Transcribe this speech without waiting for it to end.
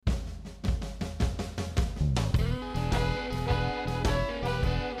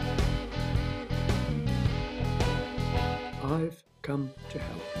I've come to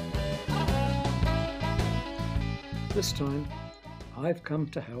help. This time, I've come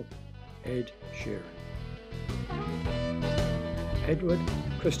to help Ed Sheeran. Edward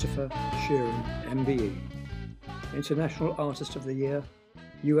Christopher Sheeran, MBE, International Artist of the Year,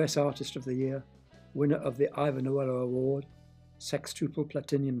 US Artist of the Year, winner of the Ivor Novello Award, sextuple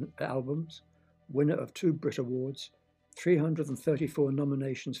platinum albums, winner of 2 Brit Awards, 334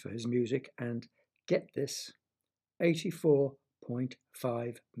 nominations for his music, and, get this,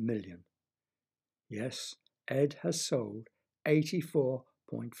 84.5 million. Yes, Ed has sold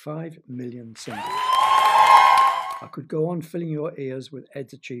 84.5 million singles. I could go on filling your ears with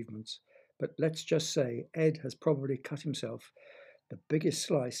Ed's achievements, but let's just say Ed has probably cut himself the biggest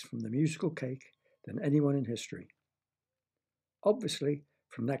slice from the musical cake than anyone in history. Obviously,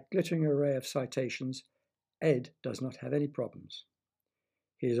 from that glittering array of citations, Ed does not have any problems.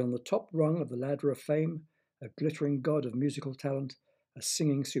 He is on the top rung of the ladder of fame, a glittering god of musical talent, a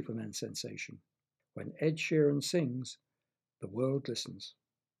singing Superman sensation. When Ed Sheeran sings, the world listens.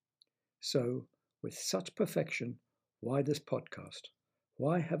 So, with such perfection, why this podcast?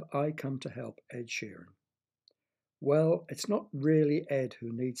 Why have I come to help Ed Sheeran? Well, it's not really Ed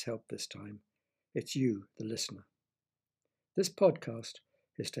who needs help this time. It's you, the listener. This podcast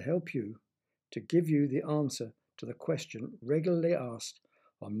is to help you, to give you the answer to the question regularly asked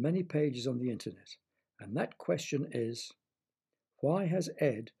on many pages on the internet. And that question is, why has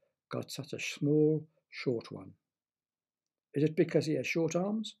Ed got such a small, short one? Is it because he has short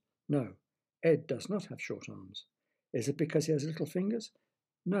arms? No, Ed does not have short arms. Is it because he has little fingers?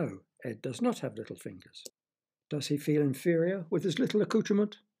 No, Ed does not have little fingers. Does he feel inferior with his little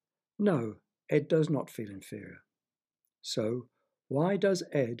accoutrement? No, Ed does not feel inferior. So, why does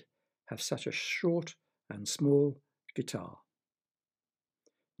Ed have such a short and small guitar?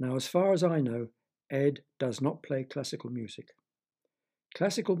 Now, as far as I know, Ed does not play classical music.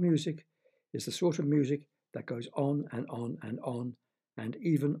 Classical music is the sort of music that goes on and on and on and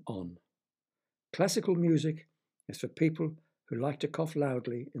even on. Classical music is for people who like to cough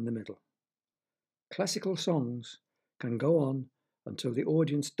loudly in the middle. Classical songs can go on until the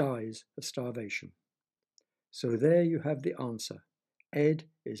audience dies of starvation. So there you have the answer. Ed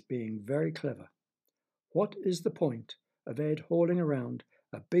is being very clever. What is the point of Ed hauling around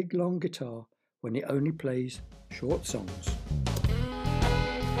a big long guitar when he only plays short songs?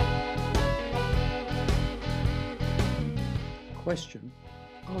 Question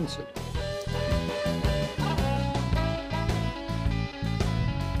answered.